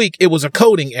last week it was a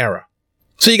coding error.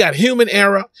 So you got human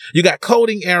error, you got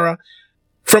coding error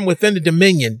from within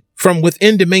Dominion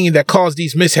that caused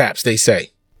these mishaps, they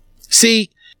say.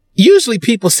 See, usually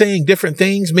people saying different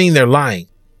things mean they're lying.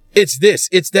 It's this,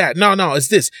 it's that. No, it's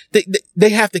this. They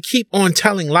have to keep on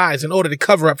telling lies in order to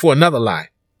cover up for another lie.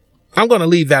 I'm going to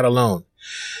leave that alone.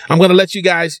 I'm going to let you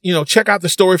guys, check out the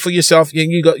story for yourself.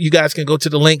 You guys can go to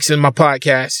the links in my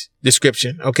podcast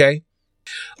description. Okay.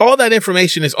 All that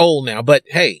information is old now, but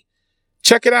hey,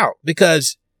 check it out,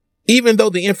 because even though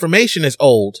the information is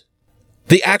old,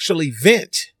 the actual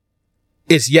event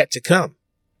is yet to come.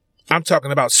 I'm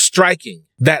talking about striking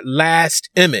that last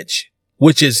image,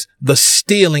 which is the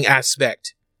stealing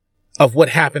aspect of what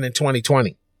happened in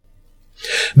 2020.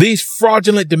 These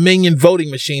fraudulent Dominion voting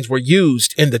machines were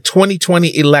used in the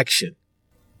 2020 election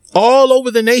all over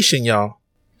the nation, y'all.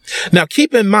 Now,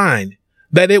 keep in mind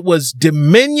that it was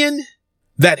Dominion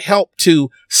that helped to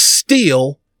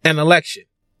steal an election.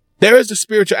 There is the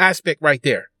spiritual aspect right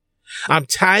there. I'm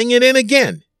tying it in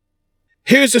again.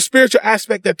 Here's the spiritual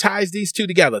aspect that ties these two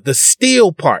together. The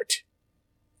steal part.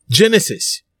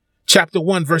 Genesis chapter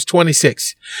 1, verse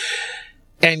 26.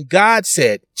 And God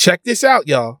said, check this out,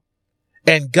 y'all.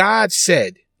 And God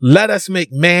said, let us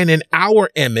make man in our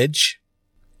image,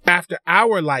 after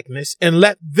our likeness, and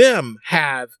let them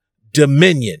have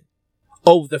dominion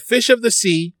over the fish of the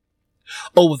sea,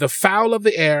 over the fowl of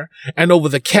the air, and over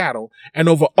the cattle, and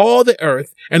over all the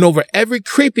earth, and over every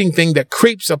creeping thing that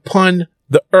creeps upon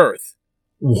the earth.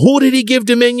 Who did he give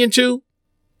dominion to?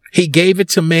 He gave it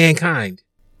to mankind.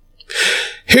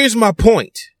 Here's my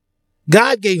point.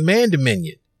 God gave man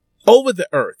dominion over the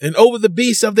earth and over the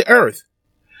beasts of the earth.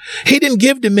 He didn't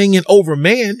give dominion over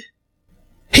man.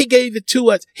 He gave it to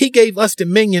us. He gave us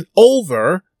dominion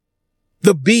over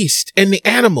the beast and the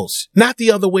animals, not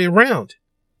the other way around.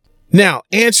 Now,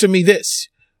 answer me this.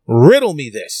 Riddle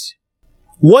me this.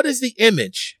 What is the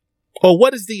image, or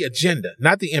what is the agenda?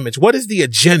 Not the image. What is the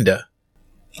agenda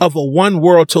of a one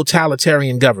world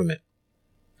totalitarian government?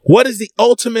 What is the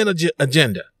ultimate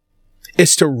agenda?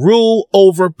 It's to rule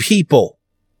over people.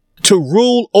 To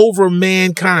rule over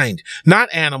mankind,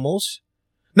 not animals,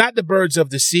 not the birds of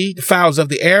the sea, the fowls of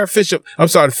the air, fish of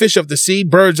the sea,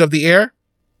 birds of the air,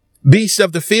 beasts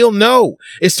of the field. No,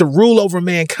 it's to rule over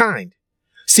mankind.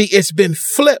 See, it's been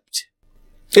flipped.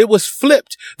 It was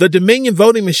flipped. The Dominion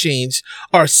voting machines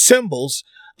are symbols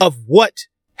of what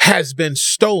has been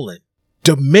stolen.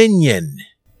 Dominion.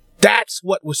 That's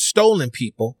what was stolen,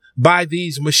 people, by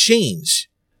these machines.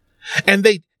 And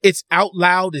it's out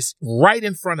loud. It's right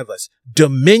in front of us.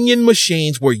 Dominion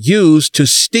machines were used to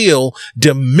steal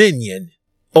dominion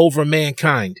over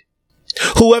mankind.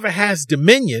 Whoever has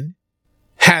dominion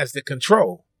has the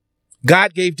control.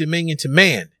 God gave dominion to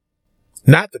man,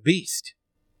 not the beast.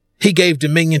 He gave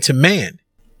dominion to man.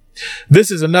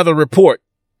 This is another report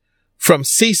from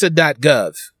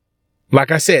CISA.gov.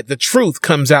 Like I said, the truth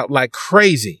comes out like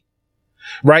crazy.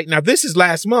 Right now, this is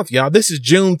last month, y'all. This is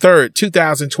June 3rd,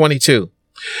 2022.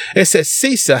 It says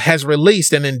CISA has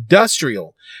released an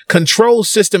industrial control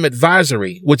system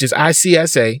advisory, which is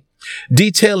ICSA,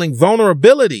 detailing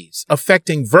vulnerabilities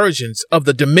affecting versions of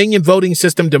the Dominion voting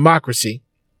system democracy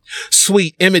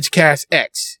suite ImageCast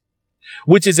X,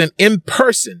 which is an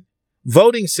in-person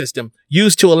voting system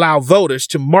used to allow voters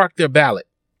to mark their ballot.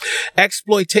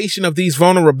 Exploitation of these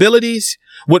vulnerabilities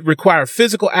would require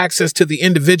physical access to the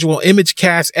individual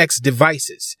ImageCast X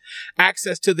devices,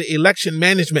 access to the election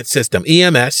management system,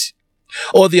 EMS,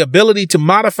 or the ability to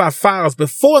modify files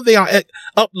before they are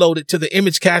uploaded to the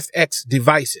ImageCast X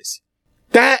devices.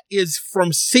 That is from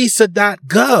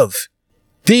CISA.gov.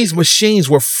 These machines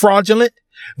were fraudulent.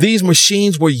 These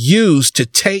machines were used to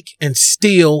take and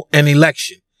steal an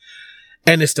election.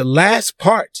 And it's the last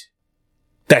part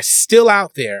that's still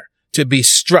out there to be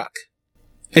struck.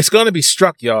 It's going to be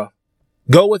struck, y'all.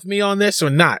 Go with me on this or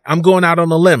not. I'm going out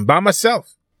on a limb by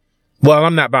myself. Well,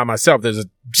 I'm not by myself. There's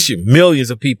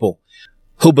millions of people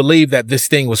who believe that this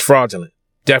thing was fraudulent.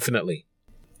 Definitely.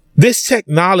 This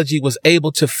technology was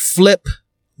able to flip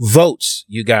votes,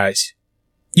 you guys.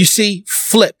 You see,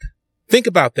 flip. Think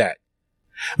about that.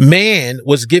 Man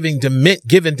was given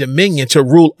dominion to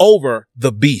rule over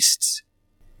the beasts,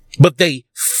 but they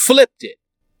flipped it.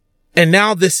 And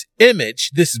now this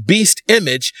image, this beast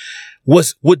image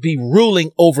would be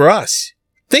ruling over us.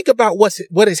 Think about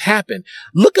what has happened.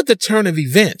 Look at the turn of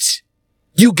events.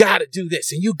 You got to do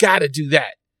this and you got to do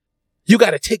that. You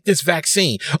got to take this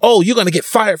vaccine. Oh, you're going to get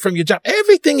fired from your job.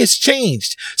 Everything has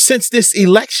changed since this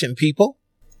election, people.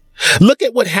 Look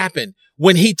at what happened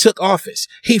when he took office.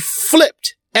 He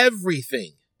flipped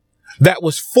everything that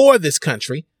was for this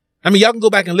country. I mean, y'all can go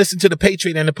back and listen to The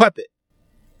Patriot and the Puppet.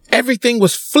 Everything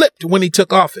was flipped when he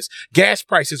took office. Gas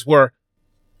prices were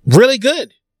really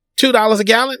good. $2 a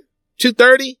gallon,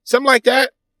 $2.30, something like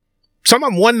that. Some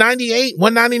of them $1.98,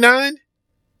 $1.99.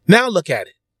 Now look at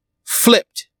it.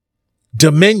 Flipped.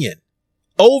 Dominion.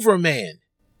 Overman.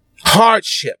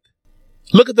 Hardship.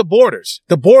 Look at the borders.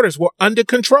 The borders were under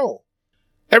control.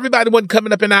 Everybody wasn't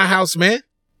coming up in our house, man.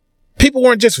 People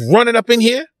weren't just running up in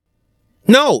here.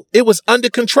 No, it was under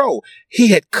control. He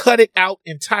had cut it out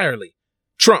entirely.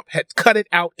 Trump had cut it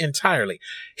out entirely.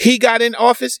 He got in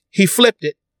office. He flipped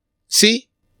it. See,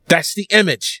 that's the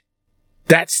image.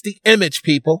 That's the image,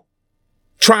 people.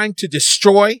 Trying to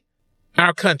destroy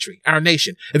our country, our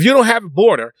nation. If you don't have a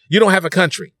border, you don't have a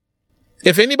country.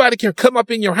 If anybody can come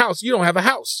up in your house, you don't have a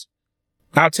house.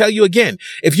 I'll tell you again,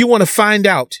 if you want to find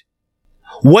out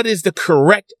what is the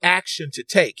correct action to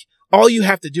take, all you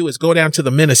have to do is go down to the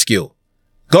minuscule.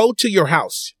 Go to your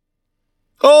house.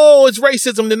 Oh, it's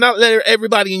racism to not let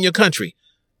everybody in your country.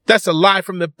 That's a lie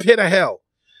from the pit of hell,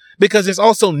 because it's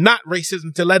also not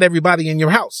racism to let everybody in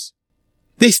your house.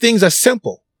 These things are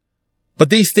simple, but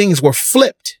these things were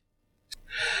flipped.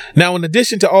 Now, in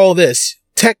addition to all this,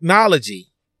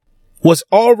 technology was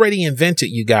already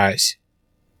invented, you guys,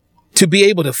 to be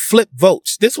able to flip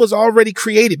votes. This was already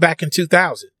created back in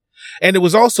 2000. And it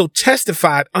was also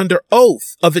testified under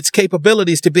oath of its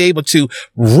capabilities to be able to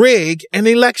rig an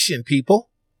election, people.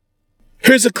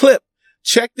 Here's a clip.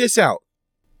 Check this out.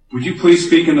 Would you please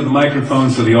speak into the microphone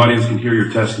so the audience can hear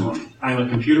your testimony? I'm a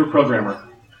computer programmer.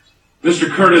 Mr.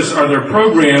 Curtis, are there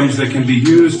programs that can be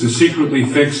used to secretly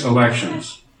fix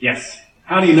elections? Yes.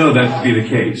 How do you know that to be the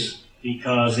case?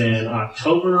 Because in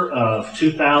October of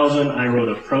 2000, I wrote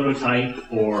a prototype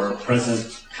for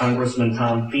President Congressman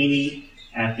Tom Feeney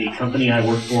at the company I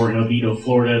worked for in Oviedo,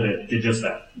 Florida, that did just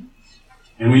that.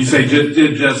 And when you say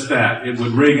did just that, it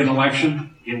would rig an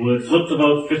election? It would flip the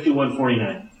vote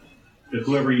 51-49 to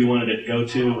whoever you wanted it to go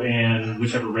to and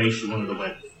whichever race you wanted to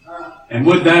win. And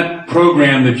would that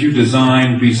program that you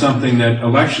designed be something that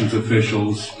elections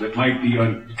officials that might be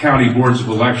on county boards of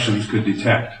elections could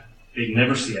detect? They'd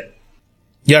never see it.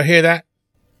 Y'all hear that?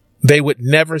 They would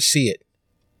never see it.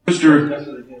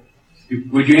 Mr.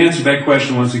 Would you answer that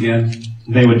question once again?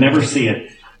 They would never see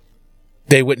it.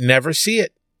 They would never see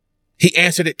it. He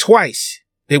answered it twice.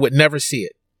 They would never see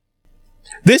it.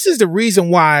 This is the reason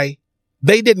why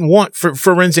they didn't want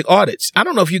forensic audits. I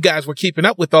don't know if you guys were keeping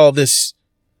up with all this,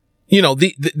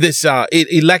 this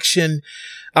election,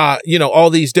 all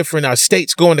these different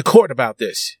states going to court about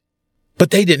this.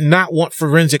 But they did not want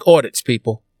forensic audits,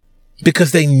 people,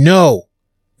 because they know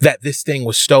that this thing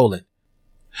was stolen.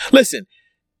 Listen,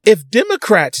 if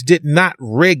Democrats did not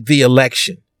rig the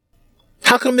election,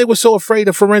 how come they were so afraid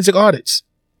of forensic audits,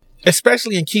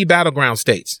 especially in key battleground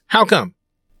states? How come?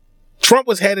 Trump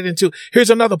was headed into, here's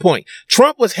another point.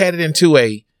 Trump was headed into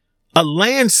a a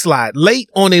landslide late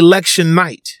on election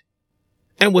night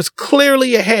and was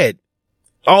clearly ahead.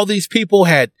 All these people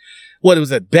had,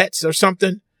 bets or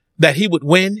something that he would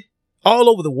win all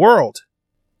over the world.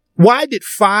 Why did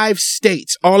 5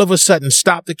 states all of a sudden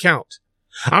stop the count?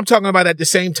 I'm talking about at the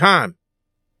same time.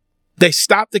 They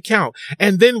stopped the count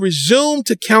and then resumed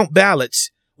to count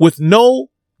ballots with no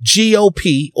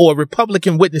GOP or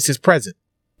Republican witnesses present.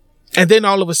 And then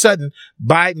all of a sudden,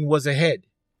 Biden was ahead,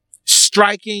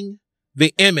 striking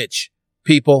the image,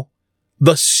 people.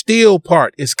 The steal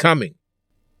part is coming.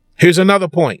 Here's another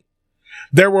point.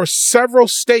 There were several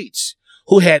states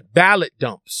who had ballot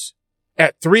dumps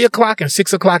at 3 o'clock and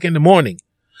 6 o'clock in the morning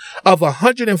of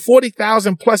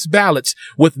 140,000 plus ballots,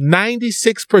 with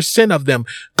 96% of them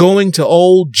going to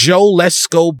old Joe Let's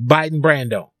Go Biden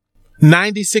Brando.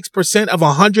 96% of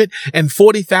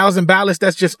 140,000 ballots.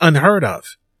 That's just unheard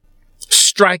of.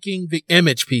 Striking the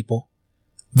image, people.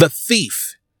 The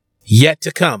thief yet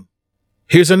to come.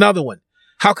 Here's another one.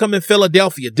 How come in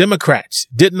Philadelphia, Democrats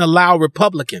didn't allow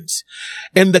Republicans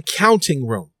in the counting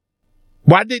room?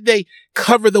 Why did they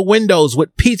cover the windows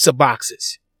with pizza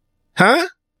boxes? Huh?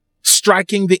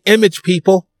 Striking the image,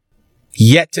 people.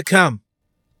 Yet to come.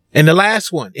 And the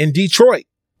last one, in Detroit,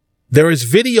 there is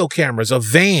video cameras of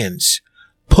vans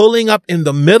pulling up in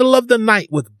the middle of the night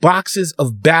with boxes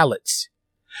of ballots.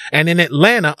 And in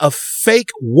Atlanta, a fake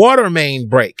water main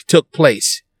break took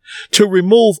place to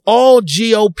remove all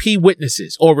GOP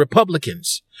witnesses or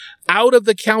Republicans out of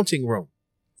the counting room,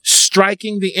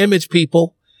 striking the image,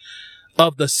 people,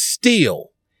 of the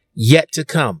steal yet to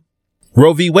come.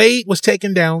 Roe v. Wade was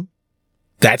taken down.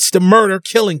 That's the murder,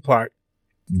 killing part.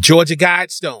 Georgia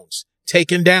Guidestones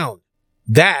taken down.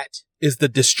 That is the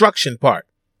destruction part,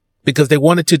 because they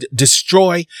wanted to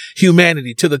destroy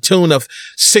humanity to the tune of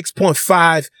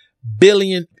 6.5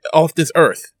 billion off this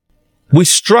earth. We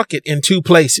struck it in 2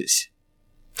 places.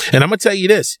 And I'm going to tell you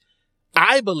this.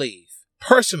 I believe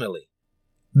personally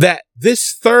that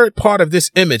this third part of this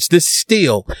image, this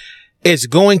steal, is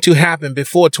going to happen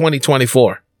before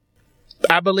 2024.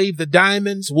 I believe the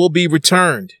diamonds will be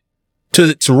returned to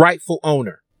its rightful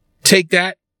owner. Take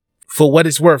that for what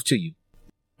it's worth to you.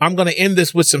 I'm going to end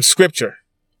this with some scripture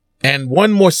and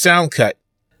one more sound cut.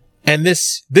 And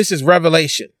this is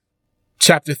Revelation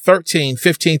chapter 13,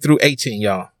 15 through 18,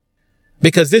 y'all.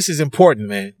 Because this is important,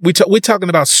 man. We're talking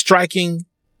about striking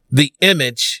the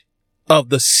image of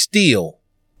the steal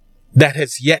that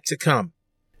has yet to come.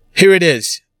 Here it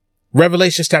is.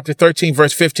 Revelation chapter 13,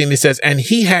 verse 15, it says, "And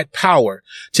he had power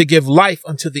to give life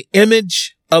unto the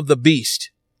image of the beast,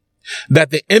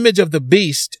 that the image of the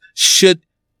beast should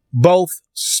both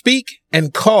speak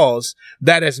and cause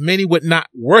that as many would not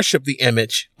worship the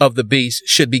image of the beast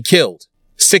should be killed."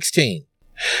 16,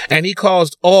 "And he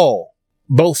caused all,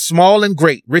 both small and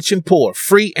great, rich and poor,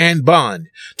 free and bond,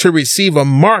 to receive a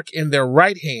mark in their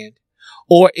right hand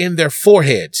or in their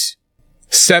foreheads."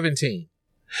 17,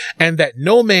 "And that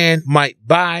no man might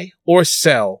buy or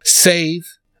sell,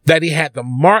 save that he had the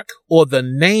mark or the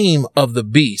name of the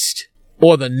beast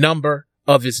or the number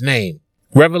of his name."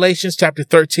 Revelation chapter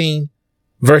 13,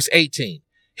 verse 18.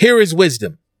 "Here is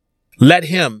wisdom. Let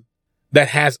him that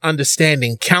has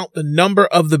understanding count the number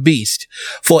of the beast,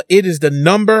 for it is the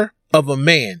number of a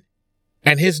man,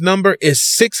 and his number is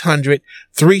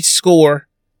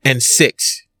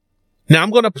 666. Now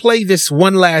I'm going to play this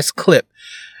one last clip,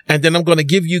 and then I'm going to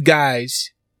give you guys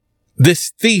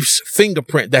this thief's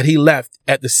fingerprint that he left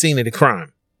at the scene of the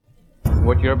crime.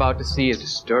 What you're about to see is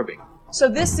disturbing. So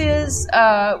this is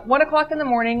 1 o'clock in the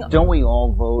morning. Don't we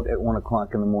all vote at 1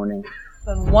 o'clock in the morning?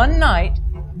 On one night,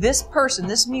 this person,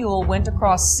 this mule, went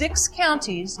across 6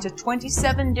 counties to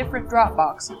 27 different drop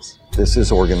boxes. This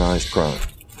is organized crime.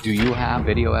 Do you have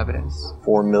video evidence?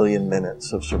 4 million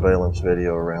minutes of surveillance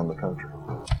video around the country.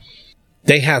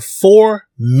 They have 4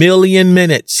 million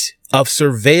minutes of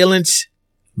surveillance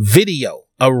video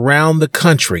around the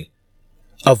country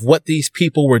of what these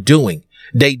people were doing.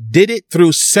 They did it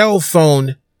through cell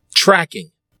phone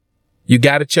tracking. You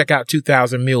got to check out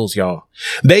 2000 Mules, y'all.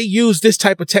 They use this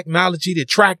type of technology to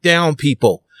track down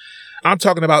people. I'm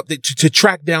talking about to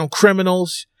track down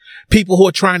criminals, people who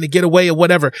are trying to get away or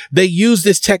whatever. They use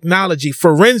this technology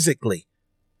forensically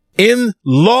in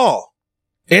law,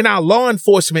 in our law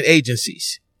enforcement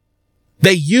agencies.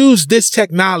 They use this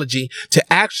technology to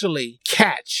actually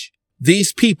catch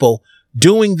these people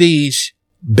doing these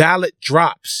ballot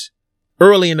drops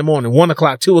early in the morning, 1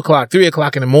 o'clock, 2 o'clock, 3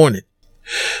 o'clock in the morning.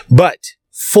 But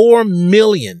 4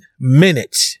 million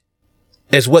minutes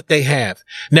is what they have.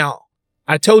 Now,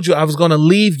 I told you I was going to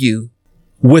leave you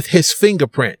with his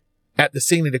fingerprint at the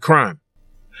scene of the crime.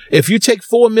 If you take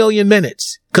 4 million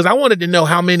minutes Because I wanted to know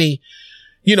how many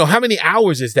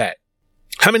hours is that?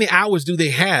 How many hours do they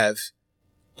have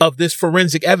of this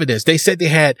forensic evidence? They said they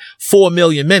had 4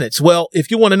 million minutes. Well, if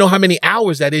you want to know how many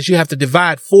hours that is, you have to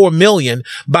divide 4 million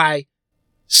by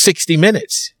 60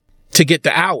 minutes to get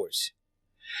the hours.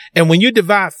 And when you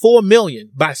divide 4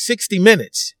 million by 60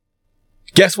 minutes,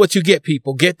 guess what you get,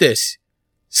 people? Get this.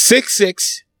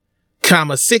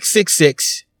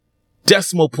 66,666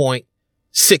 decimal point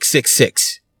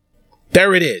 666.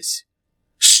 There it is.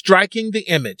 Striking the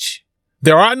image.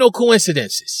 There are no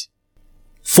coincidences.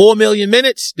 4 million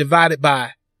minutes divided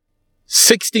by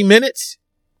 60 minutes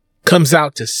comes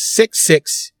out to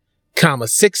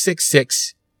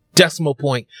 66,666 decimal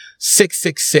point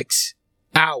 666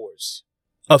 hours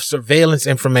of surveillance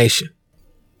information.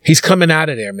 He's coming out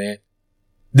of there, man.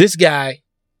 This guy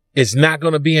is not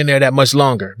going to be in there that much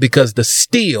longer because the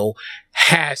steel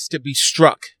has to be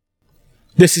struck.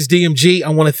 This is DMG. I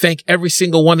want to thank every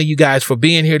single one of you guys for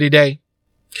being here today.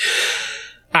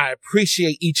 I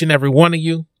appreciate each and every one of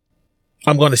you.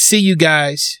 I'm going to see you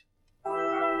guys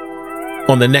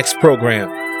on the next program.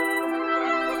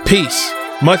 Peace,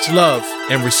 much love,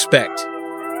 and respect.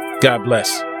 God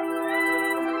bless.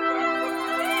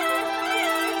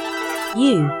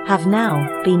 You have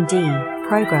now been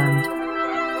deprogrammed.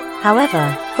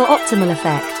 However, for optimal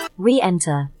effect,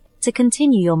 re-enter to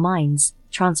continue your mind's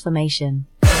transformation.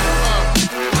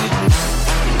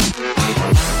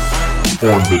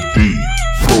 On the D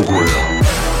program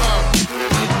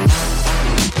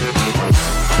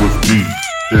with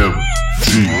DMG.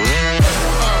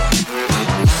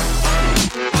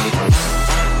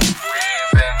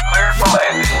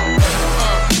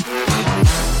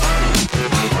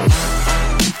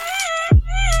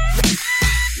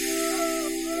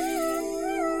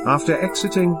 After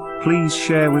exiting, please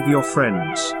share with your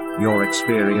friends your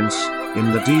experience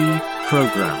in the D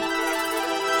program.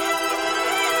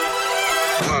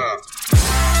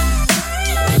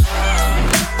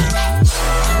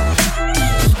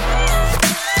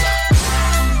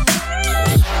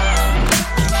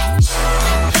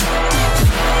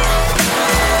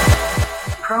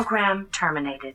 Program terminated.